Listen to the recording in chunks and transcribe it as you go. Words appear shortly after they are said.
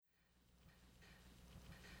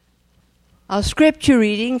Our scripture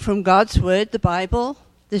reading from God's Word, the Bible,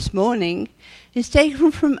 this morning is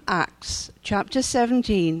taken from Acts chapter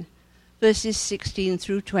 17, verses 16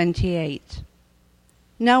 through 28.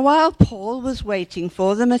 Now while Paul was waiting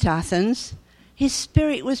for them at Athens, his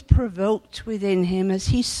spirit was provoked within him as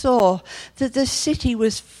he saw that the city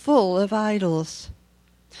was full of idols.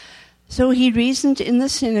 So he reasoned in the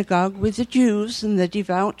synagogue with the Jews and the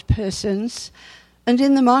devout persons, and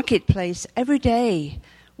in the marketplace every day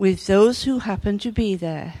with those who happened to be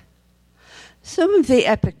there. Some of the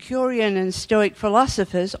Epicurean and Stoic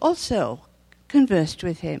philosophers also conversed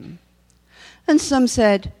with him. And some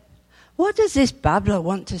said, "What does this babbler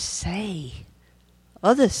want to say?"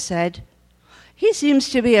 Others said, "He seems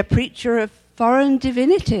to be a preacher of foreign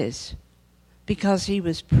divinities," because he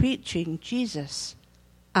was preaching Jesus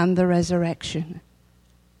and the resurrection.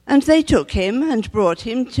 And they took him and brought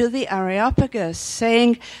him to the Areopagus,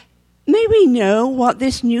 saying, "May we know what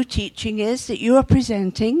this new teaching is that you are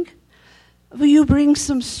presenting? For you bring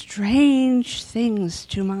some strange things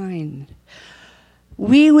to mind.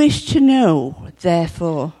 We wish to know,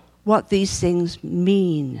 therefore, what these things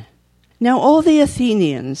mean." Now all the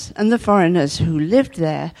Athenians and the foreigners who lived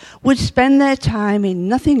there would spend their time in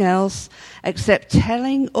nothing else except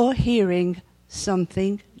telling or hearing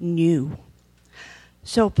something new.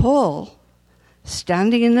 So Paul,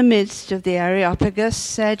 standing in the midst of the Areopagus,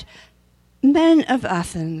 said, "Men of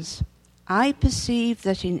Athens, I perceive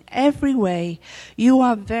that in every way you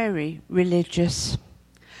are very religious.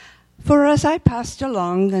 For as I passed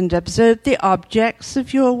along and observed the objects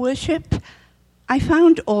of your worship, I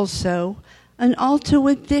found also an altar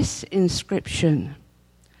with this inscription: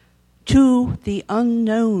 To the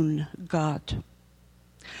unknown God.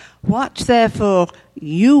 What, therefore,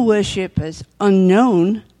 you worship as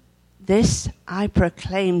unknown, this I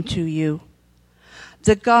proclaim to you.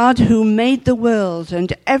 The God who made the world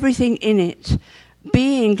and everything in it,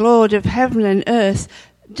 being Lord of heaven and earth,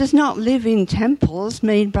 does not live in temples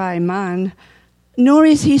made by man, nor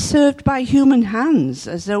is he served by human hands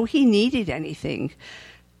as though he needed anything,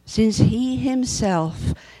 since he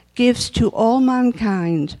himself gives to all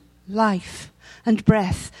mankind life and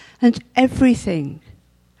breath and everything.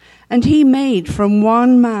 And he made from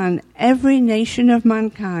one man every nation of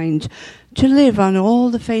mankind to live on all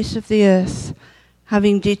the face of the earth,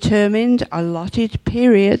 having determined allotted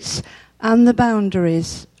periods and the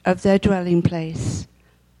boundaries of their dwelling place,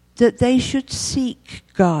 that they should seek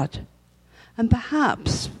God and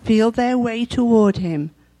perhaps feel their way toward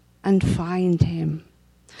him and find him.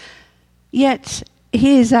 Yet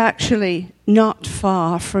he is actually not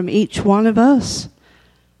far from each one of us,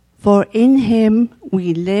 for in him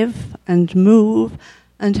we live and move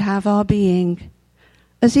and have our being,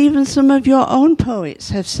 as even some of your own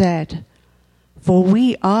poets have said, for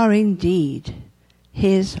we are indeed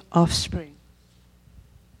his offspring.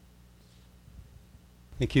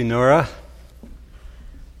 Thank you, Nora.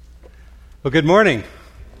 Well, good morning.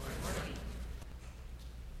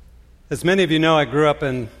 As many of you know, I grew up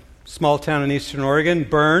in a small town in Eastern Oregon,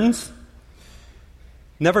 Burns.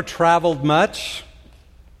 Never traveled much.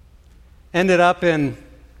 Ended up in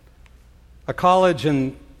a college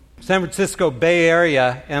in San Francisco Bay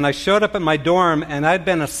Area, and I showed up at my dorm, and I'd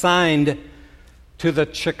been assigned to the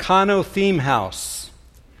Chicano theme house.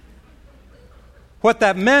 What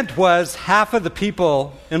that meant was half of the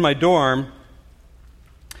people in my dorm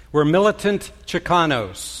were militant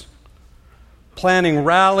Chicanos, planning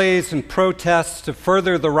rallies and protests to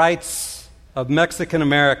further the rights of Mexican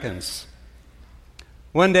Americans.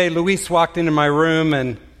 One day, Luis walked into my room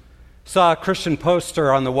and saw a Christian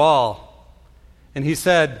poster on the wall, and he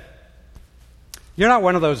said, "You're not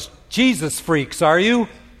one of those Jesus freaks, are you?"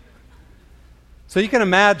 So you can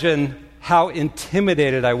imagine how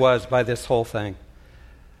intimidated I was by this whole thing.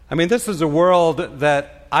 I mean, this is a world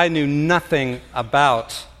that I knew nothing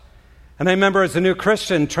about. And I remember as a new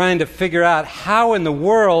Christian trying to figure out how in the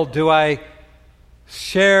world do I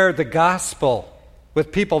share the gospel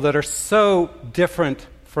with people that are so different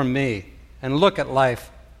from me and look at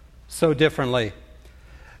life so differently.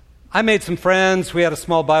 I made some friends. We had a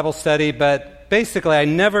small Bible study, but basically I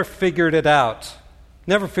never figured it out.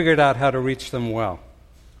 Never figured out how to reach them well.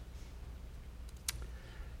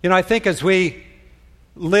 You know, I think as we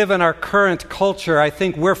live in our current culture, I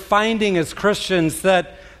think we're finding as Christians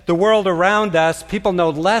that the world around us, people know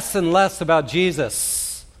less and less about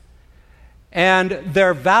Jesus. And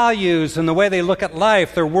their values and the way they look at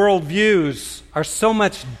life, their worldviews are so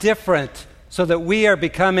much different, so that we are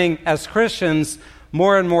becoming, as Christians,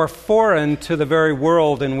 more and more foreign to the very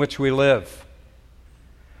world in which we live.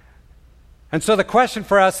 And so the question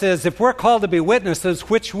for us is, if we're called to be witnesses,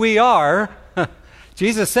 which we are,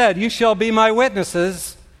 Jesus said, "You shall be my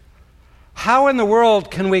witnesses." How in the world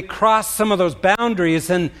can we cross some of those boundaries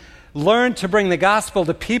and learn to bring the gospel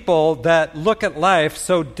to people that look at life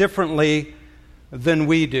so differently than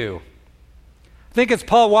we do? I think as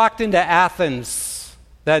Paul walked into Athens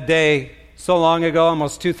that day so long ago,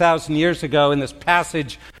 almost 2,000 years ago, in this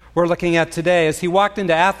passage we're looking at today, as he walked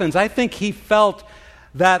into Athens, I think he felt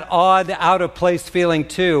that odd, out-of-place feeling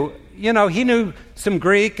too. You know, he knew some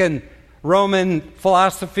Greek and Roman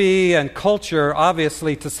philosophy and culture,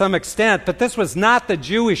 obviously, to some extent, but this was not the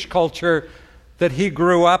Jewish culture that he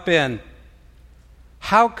grew up in.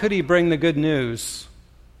 How could he bring the good news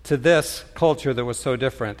to this culture that was so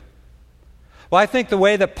different? Well, I think the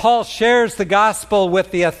way that Paul shares the gospel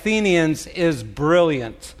with the Athenians is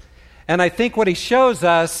brilliant. And I think what he shows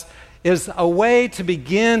us is a way to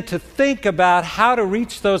begin to think about how to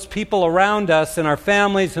reach those people around us in our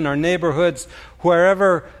families, in our neighborhoods,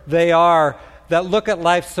 wherever they are, that look at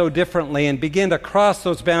life so differently, and begin to cross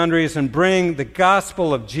those boundaries and bring the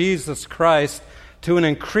gospel of Jesus Christ to an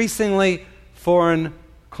increasingly foreign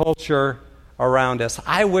culture around us.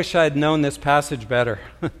 I wish I'd known this passage better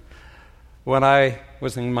when I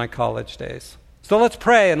was in my college days. So let's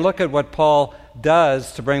pray and look at what Paul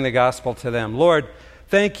does to bring the gospel to them. Lord,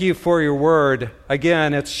 thank you for your word.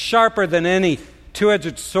 Again, it's sharper than any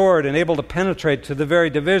two-edged sword and able to penetrate to the very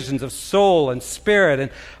divisions of soul and spirit,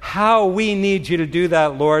 and how we need you to do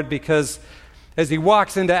that, Lord, because as he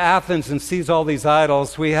walks into Athens and sees all these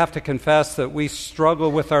idols, we have to confess that we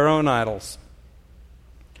struggle with our own idols.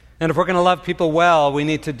 And if we're going to love people well, we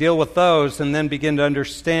need to deal with those and then begin to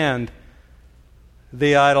understand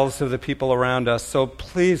the idols of the people around us. So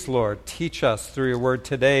please, Lord, teach us through your word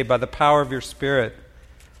today by the power of your Spirit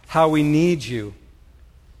how we need you.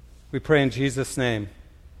 We pray in Jesus' name.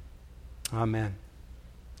 Amen.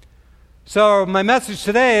 So my message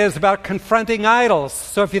today is about confronting idols.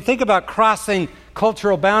 So if you think about crossing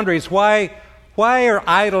cultural boundaries, why are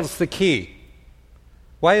idols the key?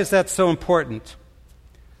 Why is that so important?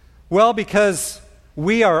 Well, because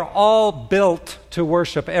we are all built to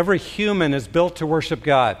worship. Every human is built to worship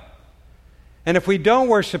God. And if we don't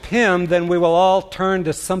worship him, then we will all turn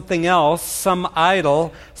to something else, some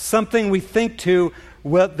idol, something we think to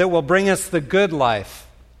that will bring us the good life.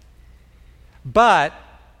 But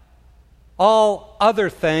all other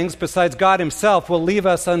things besides God himself will leave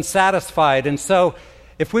us unsatisfied. And so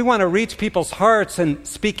if we want to reach people's hearts and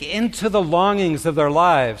speak into the longings of their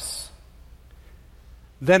lives,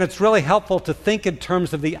 then it's really helpful to think in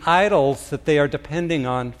terms of the idols that they are depending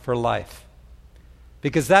on for life.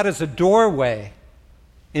 Because that is a doorway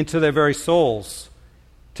into their very souls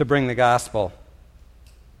to bring the gospel.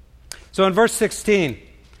 So in verse 16,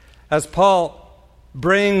 as Paul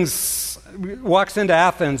walks into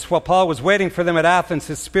Athens, while Paul was waiting for them at Athens,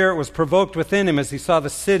 his spirit was provoked within him as he saw the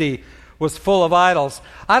city was full of idols.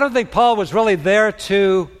 I don't think Paul was really there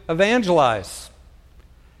to evangelize.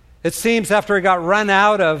 It seems after he got run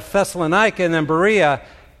out of Thessalonica and then Berea,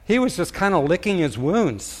 he was just kind of licking his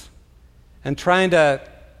wounds and trying to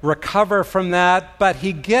recover from that. But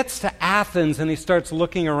he gets to Athens and he starts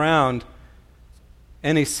looking around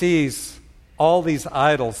and he sees all these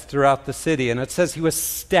idols throughout the city. And it says he was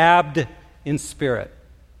stabbed in spirit.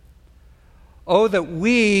 Oh, that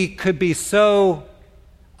we could be so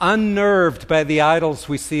unnerved by the idols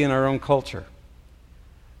we see in our own culture,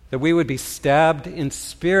 that we would be stabbed in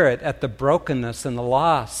spirit at the brokenness and the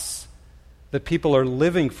loss that people are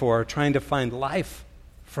living for, trying to find life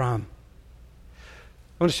from.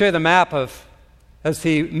 I want to show you the map of, as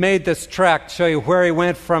he made this trek, show you where he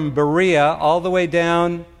went from Berea all the way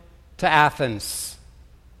down to Athens,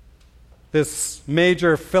 this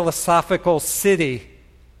major philosophical city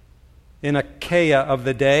in Achaia of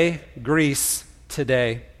the day, Greece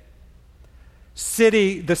today.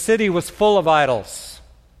 The city was full of idols.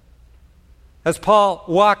 As Paul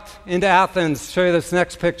walked into Athens, show you this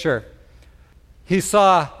next picture. He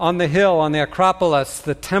saw on the hill, on the Acropolis,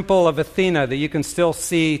 the temple of Athena that you can still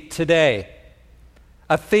see today.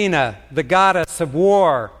 Athena, the goddess of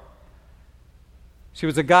war. She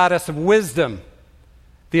was a goddess of wisdom.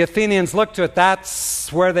 The Athenians looked to it.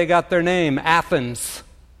 That's where they got their name, Athens,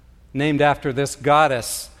 named after this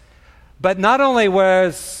goddess. But not only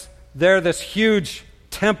was there this huge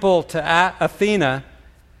temple to Athena,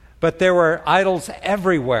 but there were idols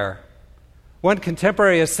everywhere. One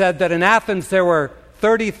contemporary has said that in Athens there were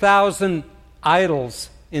 30,000 idols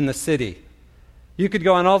in the city. You could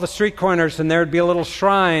go on all the street corners and there would be a little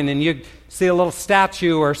shrine, and you'd see a little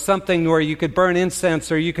statue or something where you could burn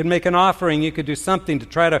incense, or you could make an offering, you could do something to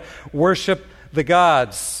try to worship the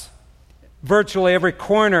gods. Virtually every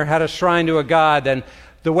corner had a shrine to a god, and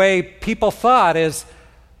the way people thought is,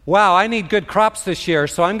 wow, I need good crops this year,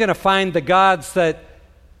 so I'm going to find the gods that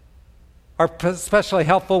are especially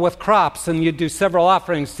helpful with crops. And you'd do several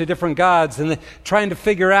offerings to different gods and trying to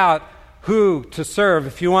figure out who to serve.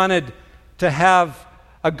 If you wanted to have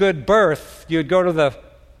a good birth, you'd go to the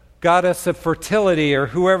goddess of fertility or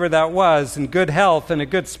whoever that was, and good health and a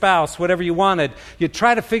good spouse, whatever you wanted. You'd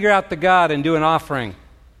try to figure out the god and do an offering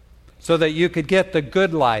so that you could get the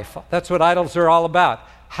good life. That's what idols are all about.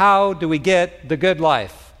 How do we get the good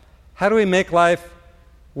life? How do we make life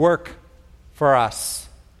work for us?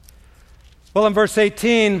 Well, in verse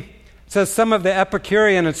 18, it says, some of the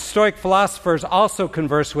Epicurean and Stoic philosophers also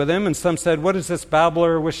conversed with him, and some said, what does this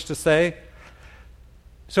babbler wish to say?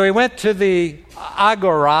 So he went to the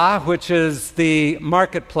Agora, which is the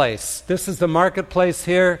marketplace. This is the marketplace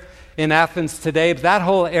here in Athens today. That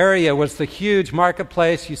whole area was the huge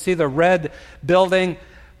marketplace. You see the red building.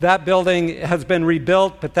 That building has been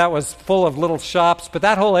rebuilt, but that was full of little shops. But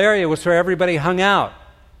that whole area was where everybody hung out.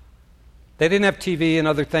 They didn't have TV and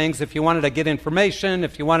other things. If you wanted to get information,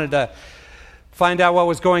 if you wanted to find out what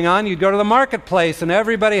was going on, you'd go to the marketplace, and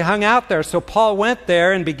everybody hung out there. So Paul went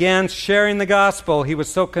there and began sharing the gospel. He was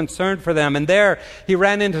so concerned for them. And there he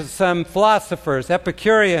ran into some philosophers,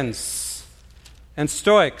 Epicureans and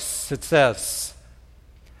Stoics, it says.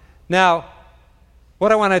 Now,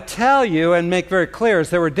 what I want to tell you and make very clear is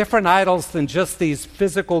there were different idols than just these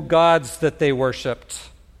physical gods that they worshipped.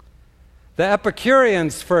 The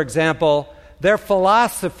Epicureans, for example, their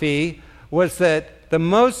philosophy was that the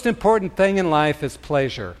most important thing in life is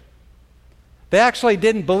pleasure. They actually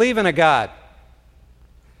didn't believe in a God.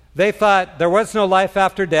 They thought there was no life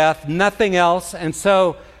after death, nothing else, and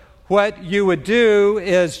so what you would do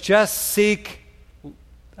is just seek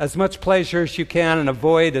as much pleasure as you can and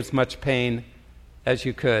avoid as much pain as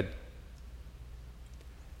you could.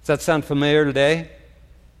 Does that sound familiar today?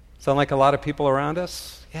 Sound like a lot of people around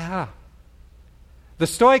us? Yeah. The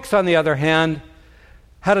Stoics, on the other hand,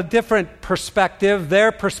 had a different perspective.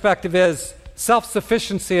 Their perspective is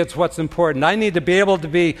self-sufficiency is what's important. I need to be able to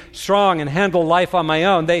be strong and handle life on my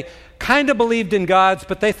own. They kind of believed in gods,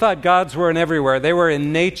 but they thought gods were in everywhere. They were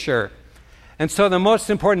in nature. And so the most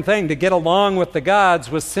important thing to get along with the gods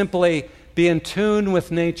was simply be in tune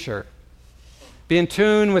with nature. Be in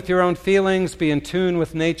tune with your own feelings. Be in tune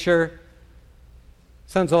with nature.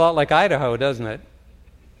 Sounds a lot like Idaho, doesn't it?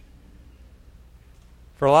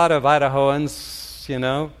 For a lot of Idahoans,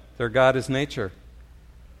 their God is nature.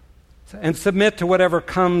 And submit to whatever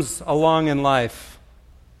comes along in life.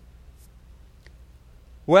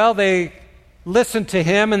 Well, they listened to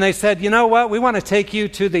him and they said, you know what? We want to take you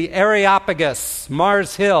to the Areopagus,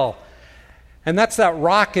 Mars Hill. And that's that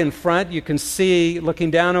rock in front you can see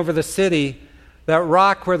looking down over the city. That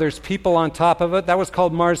rock where there's people on top of it, that was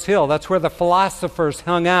called Mars Hill. That's where the philosophers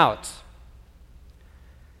hung out.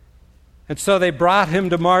 And so they brought him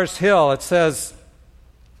to Mars Hill. It says,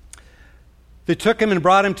 they took him and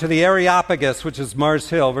brought him to the Areopagus, which is Mars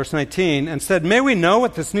Hill, verse 19, and said, may we know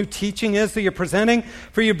what this new teaching is that you're presenting?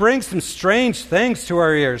 For you bring some strange things to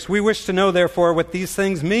our ears. We wish to know, therefore, what these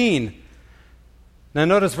things mean. Now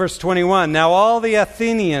notice verse 21. Now all the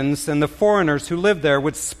Athenians and the foreigners who lived there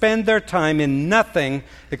would spend their time in nothing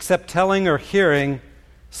except telling or hearing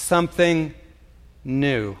something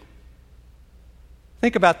new.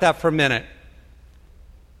 Think about that for a minute.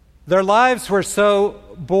 Their lives were so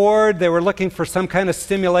bored, they were looking for some kind of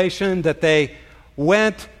stimulation that they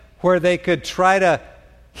went where they could try to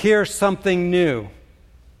hear something new.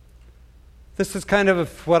 This is kind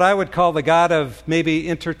of what I would call the God of maybe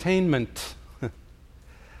entertainment.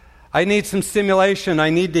 I need some stimulation.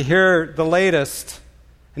 I need to hear the latest.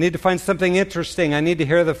 I need to find something interesting. I need to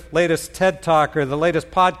hear the latest TED Talk or the latest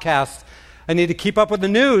podcast. I need to keep up with the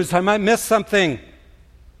news. I might miss something.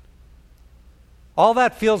 All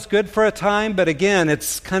that feels good for a time, but again,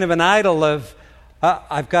 it's kind of an idol of,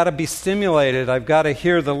 I've got to be stimulated. I've got to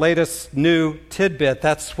hear the latest new tidbit.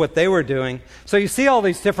 That's what they were doing. So you see all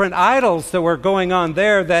these different idols that were going on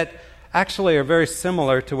there that actually are very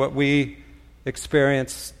similar to what we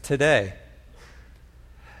experience today.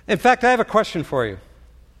 In fact, I have a question for you.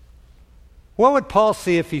 What would Paul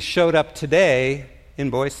see if he showed up today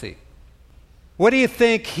in Boise? What do you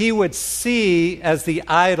think he would see as the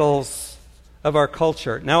idols of our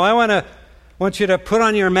culture? Now, I want you to put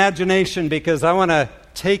on your imagination because I want to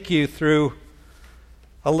take you through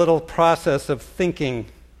a little process of thinking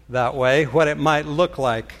that way, what it might look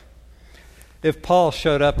like if Paul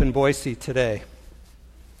showed up in Boise today.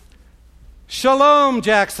 Shalom,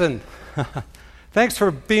 Jackson. Thanks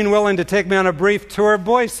for being willing to take me on a brief tour of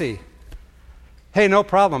Boise. Hey, no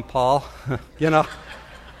problem, Paul.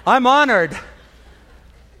 I'm honored.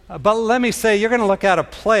 But let me say, you're going to look at a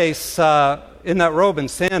place in that robe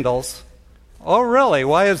and sandals. Oh, really?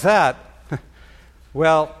 Why is that?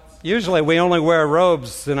 Well, usually we only wear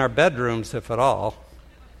robes in our bedrooms, if at all.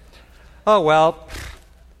 Oh, well,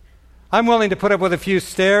 I'm willing to put up with a few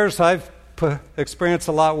stares. I've experienced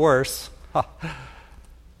a lot worse.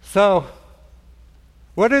 So,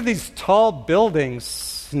 what are these tall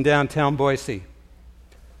buildings in downtown Boise?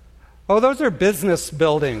 Oh, those are business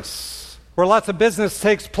buildings where lots of business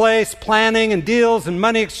takes place, planning and deals and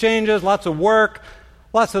money exchanges, lots of work,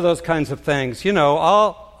 lots of those kinds of things. You know,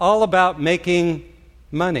 all about making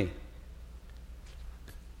money.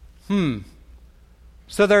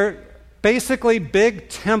 So they're basically big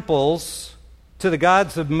temples to the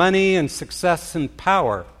gods of money and success and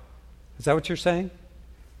power. Is that what you're saying?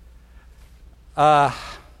 I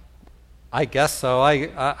guess so.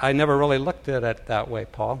 I never really looked at it that way,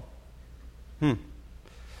 Paul.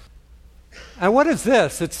 And what is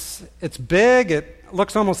this? It's big. It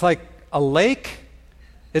looks almost like a lake.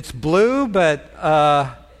 It's blue, but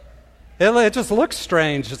it just looks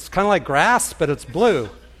strange. It's kind of like grass, but it's blue.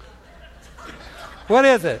 What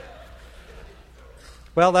is it?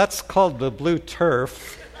 Well, that's called the blue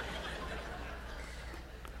turf.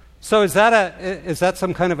 So is that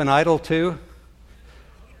some kind of an idol too?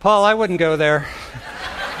 Paul, I wouldn't go there.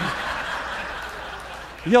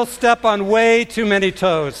 You'll step on way too many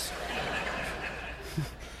toes.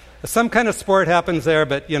 Some kind of sport happens there,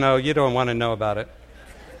 but you don't want to know about it.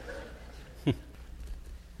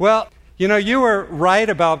 Well, you were right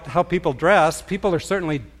about how people dress. People are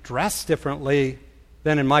certainly dressed differently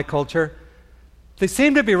than in my culture. They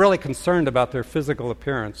seem to be really concerned about their physical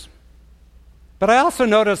appearance. But I also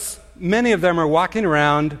notice many of them are walking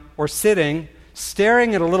around or sitting,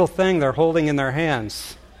 staring at a little thing they're holding in their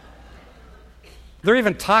hands. They're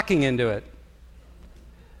even talking into it.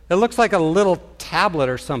 It looks like a little tablet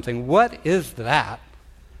or something. What is that?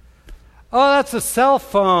 Oh, that's a cell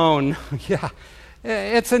phone. Yeah.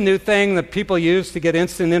 It's a new thing that people use to get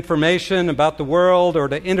instant information about the world or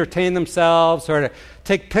to entertain themselves or to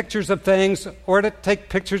take pictures of things or to take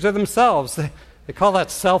pictures of themselves. They call that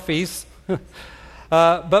selfies.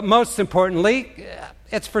 But most importantly,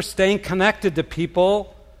 it's for staying connected to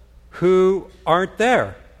people who aren't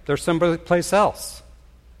there. They're someplace else.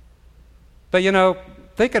 But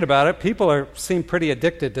thinking about it, people seem pretty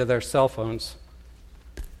addicted to their cell phones.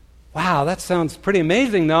 Wow, that sounds pretty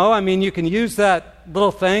amazing, though. I mean, you can use that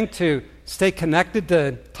little thing to stay connected,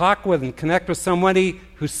 to talk with and connect with somebody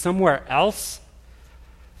who's somewhere else.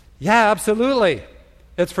 Yeah, absolutely.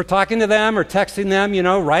 It's for talking to them or texting them,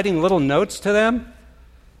 writing little notes to them.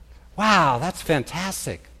 Wow, that's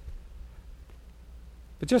fantastic.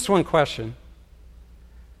 But just one question.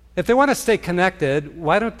 If they want to stay connected,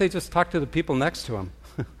 why don't they just talk to the people next to them?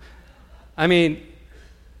 I mean,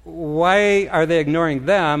 why are they ignoring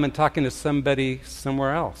them and talking to somebody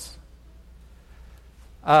somewhere else?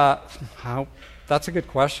 That's a good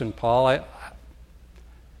question, Paul.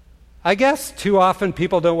 I guess too often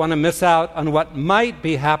people don't want to miss out on what might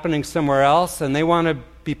be happening somewhere else, and they want to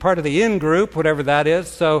be part of the in-group, whatever that is,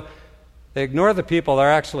 so they ignore the people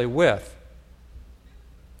they're actually with.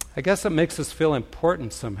 I guess it makes us feel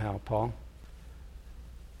important somehow, Paul.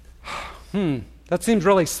 That seems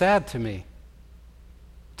really sad to me,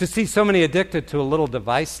 to see so many addicted to a little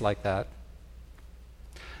device like that.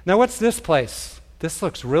 Now, what's this place? This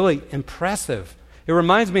looks really impressive. It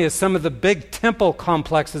reminds me of some of the big temple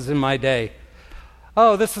complexes in my day.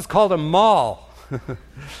 Oh, this is called a mall.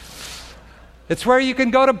 It's where you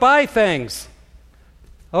can go to buy things.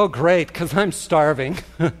 Oh, great, because I'm starving.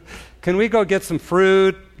 Can we go get some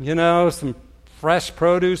fruit, some fresh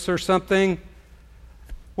produce or something?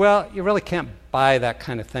 Well, you really can't buy that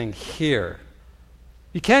kind of thing here.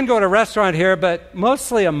 You can go to a restaurant here, but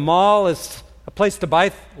mostly a mall is a place to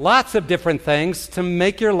buy lots of different things to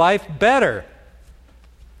make your life better.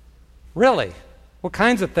 Really? What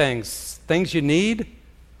kinds of things? Things you need?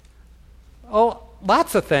 Oh,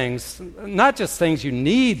 lots of things. Not just things you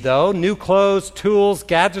need, though. New clothes, tools,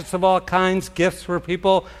 gadgets of all kinds, gifts for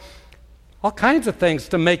people. All kinds of things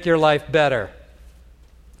to make your life better.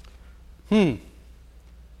 So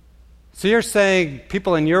you're saying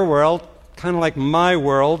people in your world, kind of like my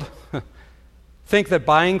world, think that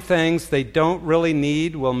buying things they don't really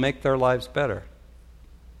need will make their lives better.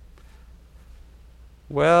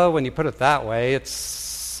 Well, when you put it that way, it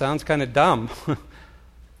sounds kind of dumb.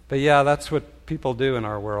 But yeah, that's what people do in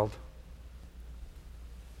our world.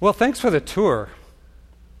 Well, thanks for the tour.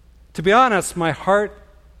 To be honest, my heart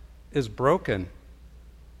is broken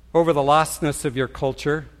over the lostness of your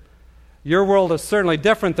culture. Your world is certainly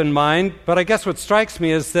different than mine, but I guess what strikes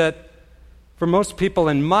me is that For most people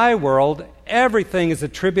in my world, everything is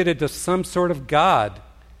attributed to some sort of God.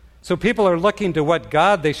 So people are looking to what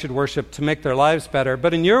God they should worship to make their lives better.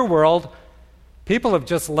 But in your world, people have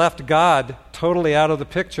just left God totally out of the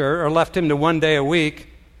picture or left him to one day a week.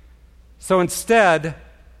 So instead,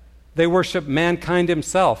 they worship mankind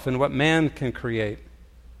himself and what man can create.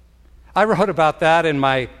 I wrote about that in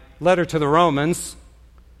my letter to the Romans.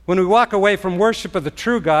 When we walk away from worship of the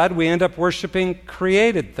true God, we end up worshiping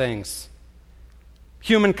created things.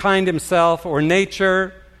 Humankind himself, or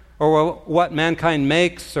nature, or what mankind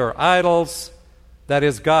makes, or idols, that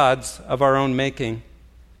is, gods of our own making.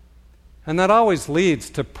 And that always leads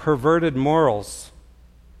to perverted morals,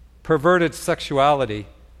 perverted sexuality,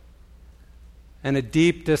 and a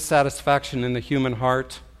deep dissatisfaction in the human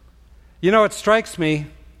heart. You know, it strikes me,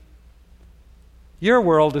 your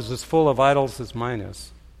world is as full of idols as mine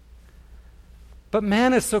is. But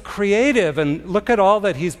man is so creative, and look at all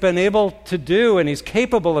that he's been able to do, and he's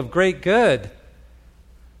capable of great good.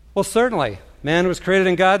 Well, certainly, man was created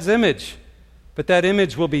in God's image, but that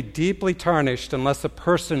image will be deeply tarnished unless a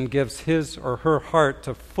person gives his or her heart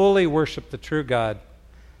to fully worship the true God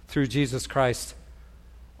through Jesus Christ.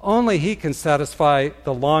 Only he can satisfy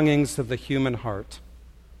the longings of the human heart.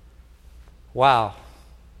 Wow.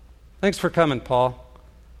 Thanks for coming, Paul.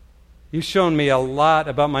 You've shown me a lot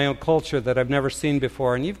about my own culture that I've never seen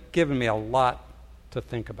before, and you've given me a lot to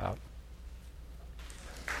think about.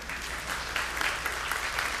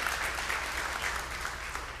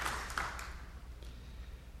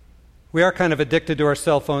 We are kind of addicted to our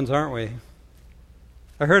cell phones, aren't we?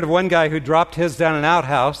 I heard of one guy who dropped his down an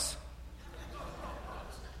outhouse.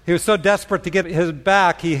 He was so desperate to get his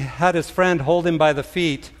back, he had his friend hold him by the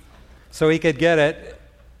feet so he could get it.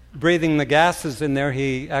 Breathing the gases in there,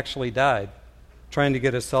 he actually died trying to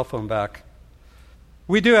get his cell phone back.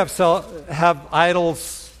 We do have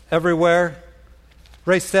idols everywhere.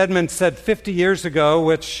 Ray Stedman said 50 years ago,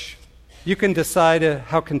 which you can decide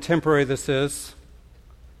how contemporary this is,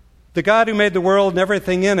 the God who made the world and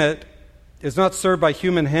everything in it is not served by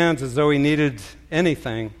human hands as though he needed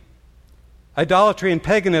anything. Idolatry and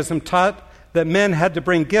paganism taught that men had to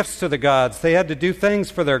bring gifts to the gods. They had to do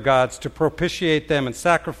things for their gods to propitiate them and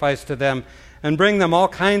sacrifice to them and bring them all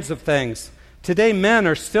kinds of things. Today, men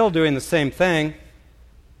are still doing the same thing.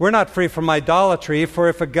 We're not free from idolatry, for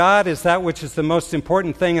if a god is that which is the most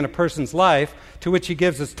important thing in a person's life, to which he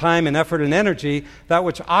gives his time and effort and energy, that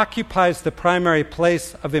which occupies the primary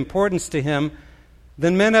place of importance to him,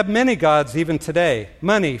 then men have many gods even today.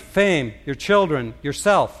 Money, fame, your children,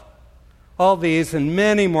 yourself. All these and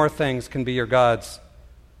many more things can be your gods.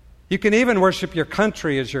 You can even worship your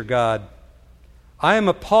country as your god. I am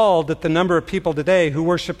appalled at the number of people today who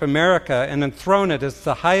worship America and enthrone it as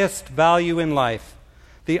the highest value in life,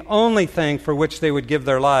 the only thing for which they would give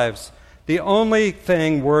their lives, the only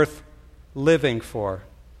thing worth living for.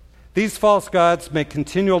 These false gods make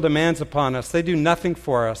continual demands upon us. They do nothing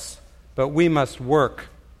for us, but we must work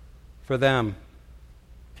for them.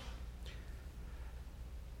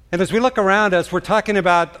 And as we look around us, we're talking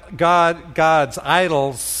about gods,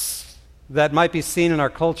 idols that might be seen in our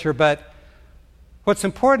culture, but what's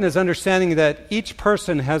important is understanding that each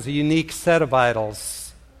person has a unique set of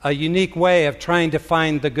idols, a unique way of trying to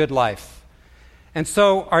find the good life. And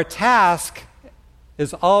so our task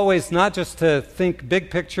is always not just to think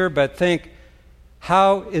big picture, but think,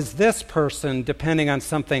 how is this person depending on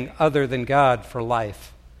something other than God for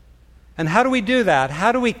life? And how do we do that?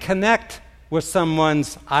 How do we connect with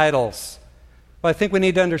someone's idols? Well, I think we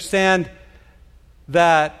need to understand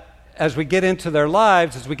that as we get into their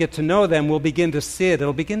lives, as we get to know them, we'll begin to see it.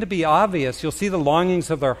 It'll begin to be obvious. You'll see the longings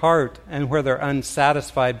of their heart and where they're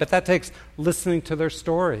unsatisfied. But that takes listening to their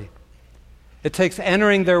story. It takes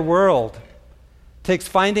entering their world. It takes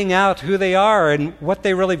finding out who they are and what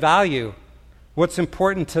they really value, what's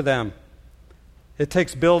important to them. It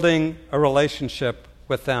takes building a relationship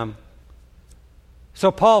with them.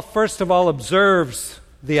 So Paul, first of all, observes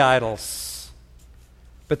the idols.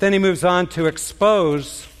 But then he moves on to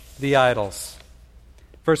expose the idols.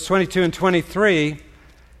 Verse 22 and 23,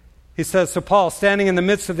 he says, So Paul, standing in the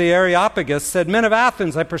midst of the Areopagus, said, Men of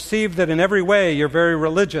Athens, I perceive that in every way you're very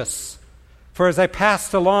religious. For as I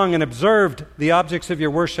passed along and observed the objects of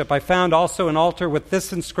your worship, I found also an altar with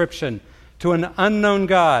this inscription, To an unknown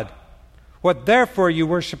God. What therefore you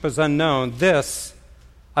worship is unknown, this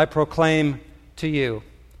I proclaim to you.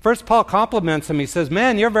 First, Paul compliments him. He says,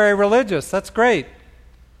 Man, you're very religious. That's great.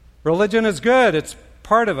 Religion is good. It's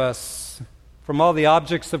part of us from all the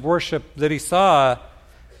objects of worship that he saw.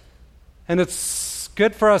 And it's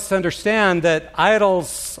good for us to understand that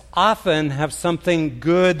idols often have something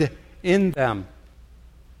good in them.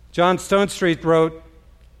 John Stonestreet wrote,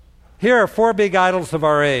 "Here are 4 big idols of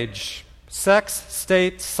our age: sex,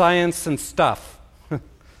 state, science, and stuff.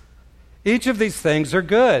 Each of these things are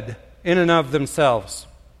good in and of themselves.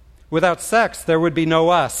 Without sex, there would be no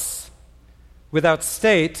us. Without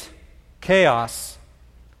state, chaos.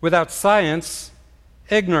 Without science,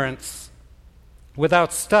 ignorance.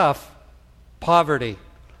 Without stuff, poverty.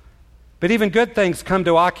 But even good things come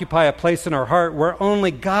to occupy a place in our heart where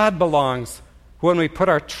only God belongs when we put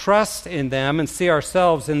our trust in them and see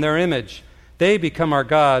ourselves in their image. They become our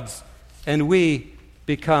gods, and we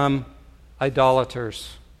become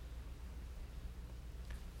idolaters."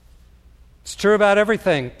 It's true about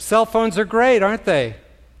everything. Cell phones are great, aren't they?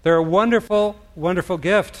 They're a wonderful, wonderful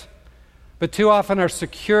gift. But too often our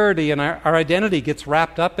security and our identity gets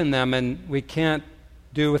wrapped up in them, and we can't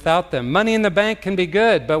do without them. Money in the bank can be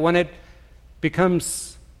good, but when it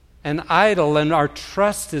becomes an idol and our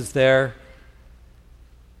trust is there,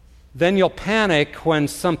 then you'll panic when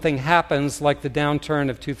something happens like the downturn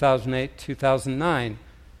of 2008, 2009.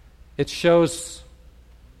 It shows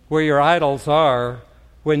where your idols are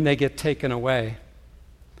when they get taken away.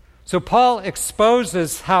 So Paul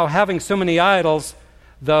exposes how having so many idols,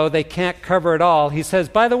 though they can't cover it all, he says,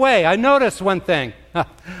 by the way, I noticed one thing.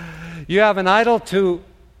 You have an idol to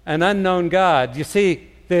an unknown God. You see,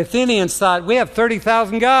 the Athenians thought, we have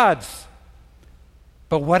 30,000 gods.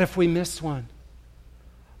 But what if we miss one?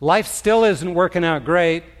 Life still isn't working out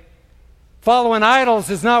great. Following idols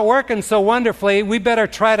is not working so wonderfully. We better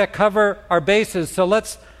try to cover our bases. So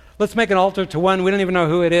let's make an altar to one, we don't even know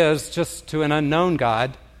who it is, just to an unknown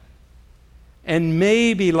God. And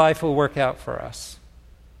maybe life will work out for us.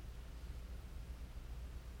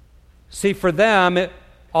 See, for them,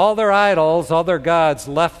 all their idols, all their gods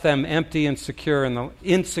left them empty and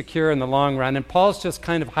insecure in the long run. And Paul's just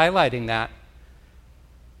kind of highlighting that.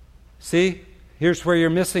 See, here's where you're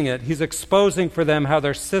missing it. He's exposing for them how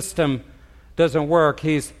their system doesn't work.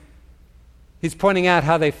 He's pointing out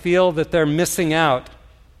how they feel that they're missing out.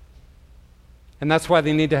 And that's why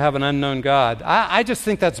they need to have an unknown God. I just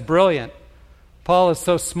think that's brilliant. Paul is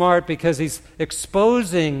so smart because he's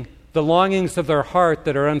exposing the longings of their heart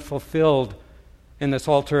that are unfulfilled in this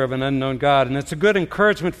altar of an unknown God. And it's a good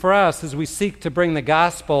encouragement for us as we seek to bring the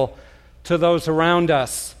gospel to those around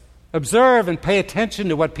us. Observe and pay attention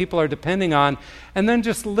to what people are depending on, and then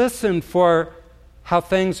just listen for how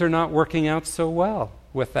things are not working out so well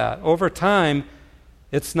with that. Over time,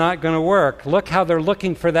 it's not going to work. Look how they're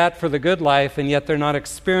looking for that for the good life, and yet they're not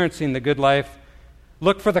experiencing the good life.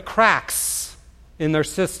 Look for the cracks in their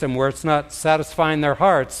system where it's not satisfying their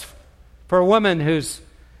hearts. For a woman who's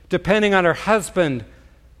depending on her husband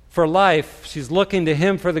for life, she's looking to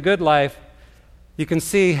him for the good life, you can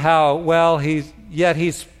see how, well,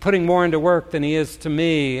 he's putting more into work than he is to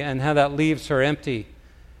me, and how that leaves her empty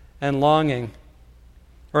and longing.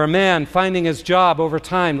 Or a man finding his job over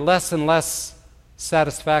time less and less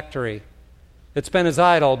satisfactory. It's been his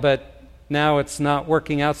idol, but now it's not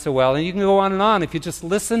working out so well. And you can go on and on. If you just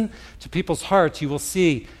listen to people's hearts, you will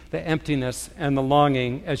see the emptiness and the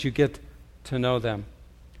longing as you get to know them.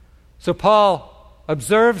 So Paul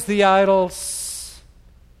observes the idols,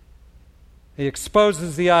 he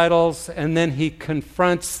exposes the idols, and then he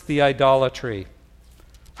confronts the idolatry.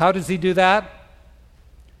 How does he do that?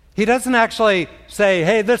 He doesn't actually say,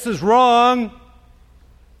 hey, this is wrong.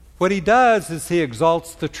 What he does is he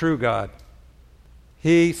exalts the true God.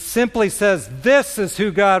 He simply says, this is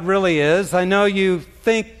who God really is. I know you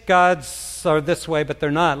think gods are this way, but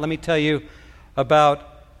they're not. Let me tell you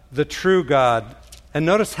about the true God. And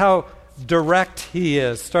notice how direct he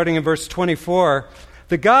is, starting in verse 24.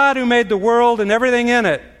 The God who made the world and everything in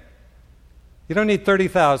it. You don't need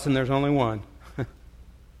 30,000, there's only one.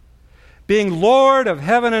 Being Lord of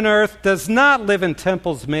heaven and earth, does not live in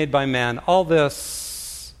temples made by man. All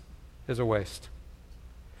this is a waste.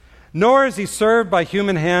 Nor is he served by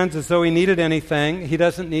human hands as though he needed anything. He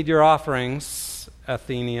doesn't need your offerings,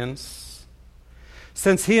 Athenians.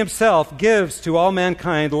 Since he himself gives to all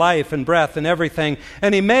mankind life and breath and everything,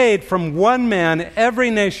 and he made from one man every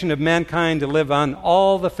nation of mankind to live on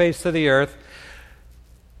all the face of the earth.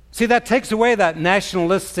 See, that takes away that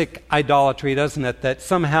nationalistic idolatry, doesn't it? That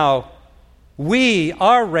somehow we,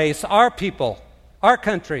 our race, our people, our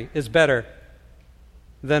country is better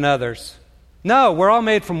than others. No, we're all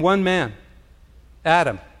made from one man,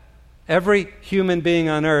 Adam. Every human being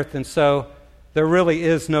on earth, and so there really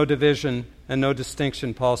is no division and no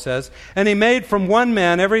distinction, Paul says. And he made from one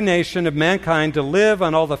man every nation of mankind to live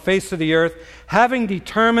on all the face of the earth, having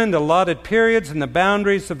determined allotted periods and the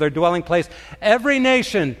boundaries of their dwelling place. Every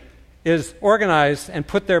nation is organized and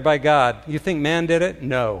put there by God. You think man did it?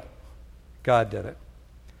 No. God did it.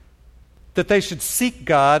 that they should seek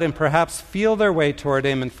God and perhaps feel their way toward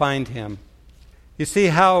Him and find Him. You see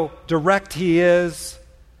how direct He is.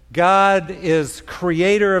 God is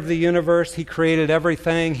creator of the universe. He created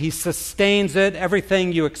everything. He sustains it.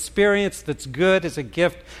 Everything you experience that's good is a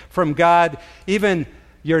gift from God. Even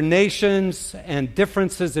your nations and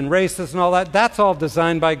differences in races and all that, that's all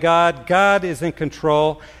designed by God. God is in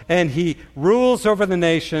control, and He rules over the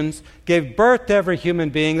nations, gave birth to every human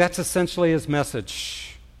being. That's essentially His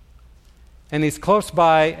message. And He's close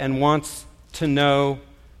by and wants to know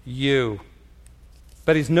you.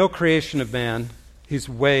 But He's no creation of man. He's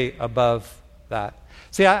way above that.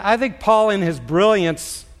 See, I think Paul, in his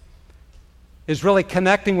brilliance, is really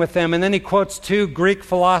connecting with them. And then he quotes two Greek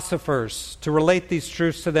philosophers to relate these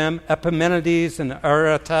truths to them, Epimenides and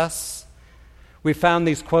Aratus. We found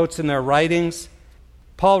these quotes in their writings.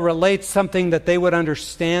 Paul relates something that they would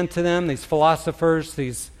understand to them, these philosophers,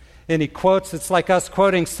 and he quotes, it's like us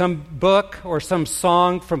quoting some book or some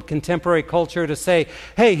song from contemporary culture to say,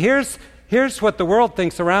 hey, here's what the world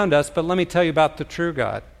thinks around us, but let me tell you about the true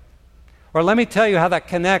God. Or let me tell you how that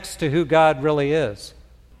connects to who God really is.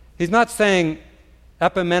 He's not saying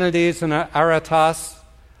Epimenides and Aratus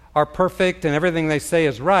are perfect and everything they say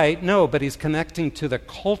is right. No, but he's connecting to the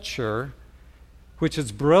culture, which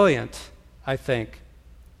is brilliant, I think.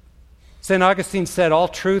 St. Augustine said, all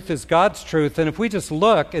truth is God's truth. And if we just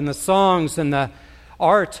look in the songs and the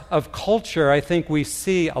art of culture, I think we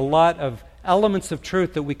see a lot of elements of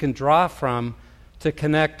truth that we can draw from to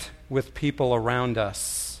connect with people around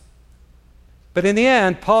us. But in the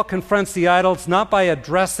end, Paul confronts the idols not by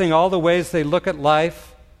addressing all the ways they look at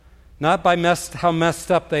life, not by how messed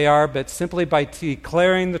up they are, but simply by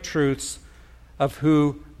declaring the truths of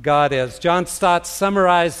who God is. John Stott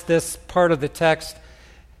summarized this part of the text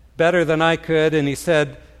better than I could, and he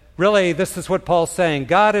said, really, this is what Paul's saying.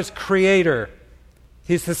 God is creator.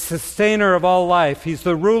 He's the sustainer of all life. He's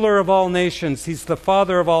the ruler of all nations. He's the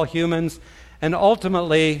father of all humans. And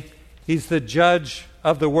ultimately, He's the judge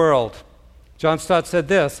of the world. John Stott said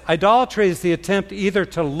this, idolatry is the attempt either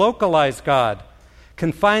to localize God,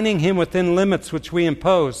 confining Him within limits which we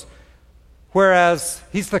impose, whereas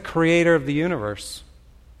He's the creator of the universe,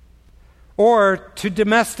 or to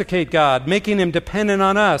domesticate God, making Him dependent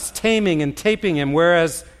on us, taming and taping Him,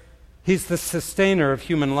 whereas He's the sustainer of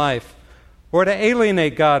human life. Or to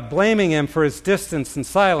alienate God, blaming Him for His distance and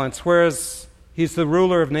silence, whereas He's the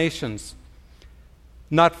ruler of nations,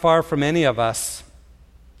 not far from any of us.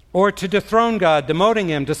 Or to dethrone God, demoting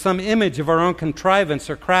Him to some image of our own contrivance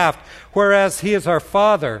or craft, whereas He is our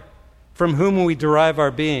Father, from whom we derive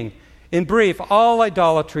our being. In brief, all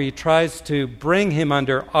idolatry tries to bring Him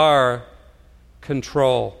under our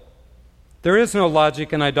control. There is no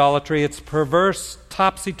logic in idolatry. It's perverse,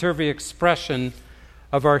 topsy-turvy expression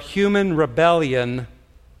of our human rebellion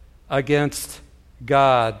against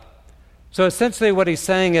God. So essentially what he's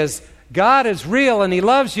saying is, God is real and He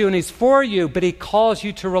loves you and He's for you, but He calls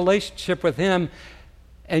you to relationship with Him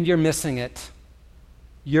and you're missing it.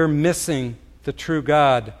 You're missing the true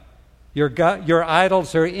God. Your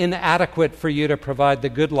idols are inadequate for you to provide the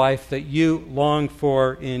good life that you long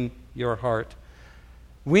for in your heart.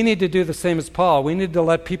 We need to do the same as Paul. We need to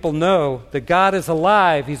let people know that God is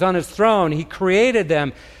alive. He's on His throne. He created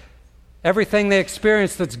them. Everything they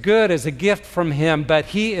experience that's good is a gift from Him, but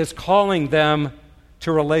He is calling them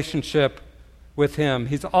to relationship with Him.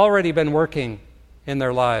 He's already been working in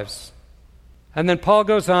their lives. And then Paul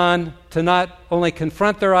goes on to not only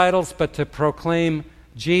confront their idols, but to proclaim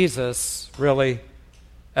Jesus, really,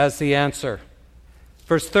 as the answer.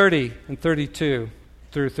 Verse 30 and 32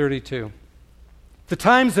 through 32. The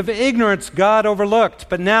times of ignorance God overlooked,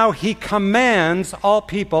 but now He commands all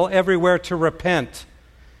people everywhere to repent,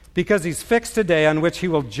 because He's fixed a day on which He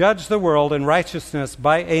will judge the world in righteousness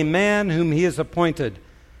by a man whom He has appointed.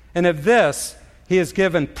 And of this He has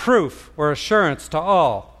given proof or assurance to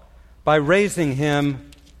all by raising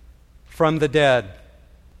Him from the dead.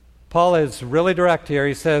 Paul is really direct here.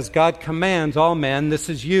 He says, God commands all men, this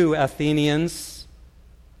is you, Athenians,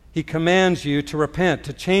 He commands you to repent,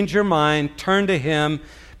 to change your mind, turn to Him,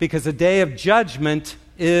 because a day of judgment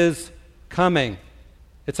is coming.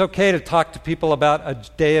 It's okay to talk to people about a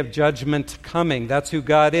day of judgment coming. That's who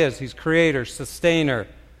God is. He's creator, sustainer,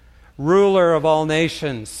 ruler of all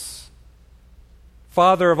nations,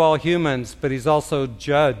 father of all humans, but He's also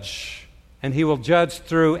judge. And He will judge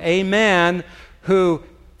through a man who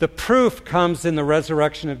the proof comes in the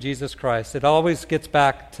resurrection of Jesus Christ. It always gets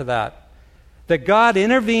back to that. That God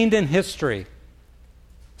intervened in history,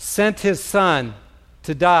 sent His Son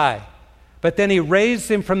to die, but then He raised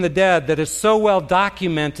Him from the dead. That is so well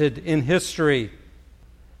documented in history.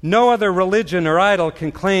 No other religion or idol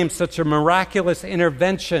can claim such a miraculous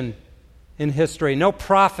intervention in history. No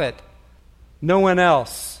prophet, no one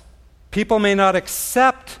else. People may not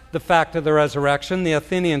accept the fact of the resurrection. The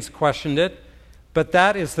Athenians questioned it. But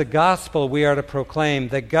that is the gospel we are to proclaim,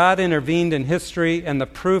 that God intervened in history, and the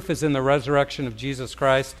proof is in the resurrection of Jesus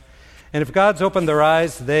Christ. And if God's opened their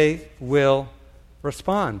eyes, they will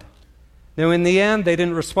respond. Now, in the end, they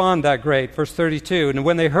didn't respond that great. Verse 32, and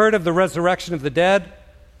when they heard of the resurrection of the dead,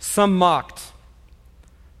 some mocked.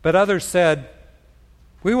 But others said,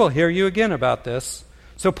 we will hear you again about this.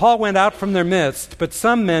 So Paul went out from their midst, but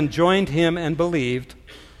some men joined him and believed,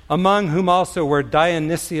 among whom also were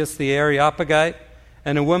Dionysius the Areopagite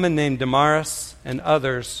and a woman named Damaris and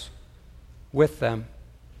others with them.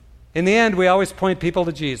 In the end, we always point people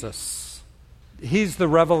to Jesus. He's the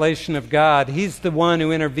revelation of God. He's the one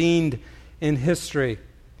who intervened in history.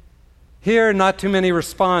 Here, not too many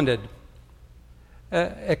responded.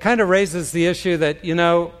 It kind of raises the issue that,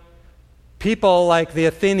 people like the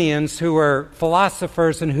Athenians who were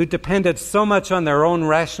philosophers and who depended so much on their own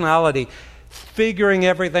rationality, figuring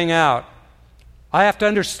everything out. I have to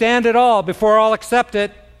understand it all before I'll accept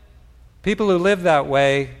it. People who live that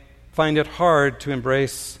way find it hard to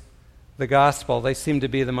embrace the gospel. They seem to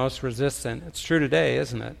be the most resistant. It's true today,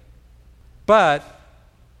 isn't it? But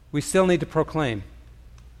we still need to proclaim.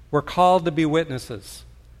 We're called to be witnesses.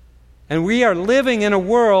 And we are living in a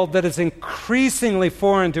world that is increasingly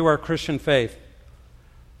foreign to our Christian faith.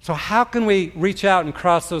 So how can we reach out and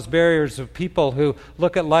cross those barriers of people who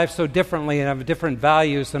look at life so differently and have different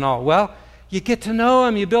values and all? Well, you get to know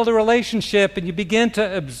them, you build a relationship, and you begin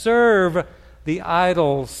to observe the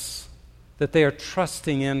idols that they are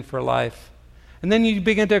trusting in for life. And then you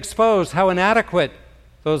begin to expose how inadequate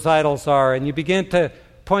those idols are, and you begin to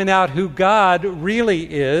point out who God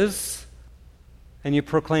really is, and you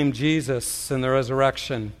proclaim Jesus and the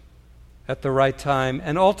resurrection at the right time,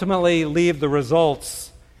 and ultimately leave the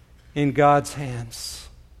results in God's hands.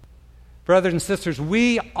 Brothers and sisters,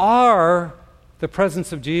 we are the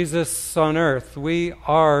presence of Jesus on earth. We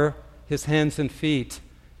are his hands and feet,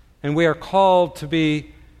 and we are called to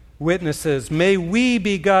be witnesses. May we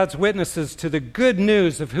be God's witnesses to the good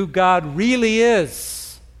news of who God really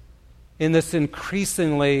is in this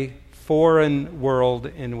increasingly foreign world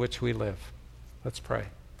in which we live. Let's pray.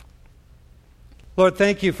 Lord,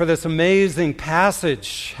 thank you for this amazing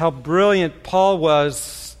passage, how brilliant Paul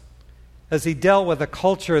was as he dealt with a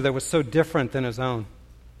culture that was so different than his own.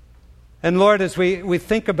 And Lord, as we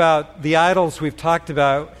think about the idols we've talked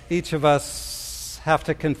about, each of us have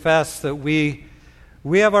to confess that we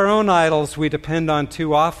have our own idols we depend on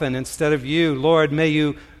too often instead of you. Lord, may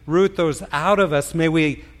you root those out of us. May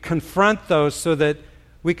we confront those so that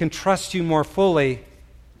we can trust you more fully,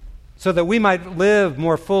 so that we might live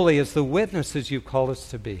more fully as the witnesses you've called us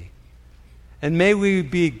to be. And may we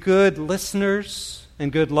be good listeners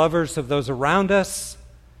and good lovers of those around us,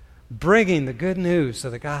 bringing the good news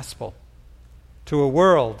of the gospel to a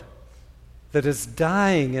world that is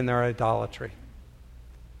dying in their idolatry.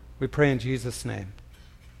 We pray in Jesus' name.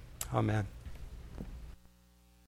 Amen.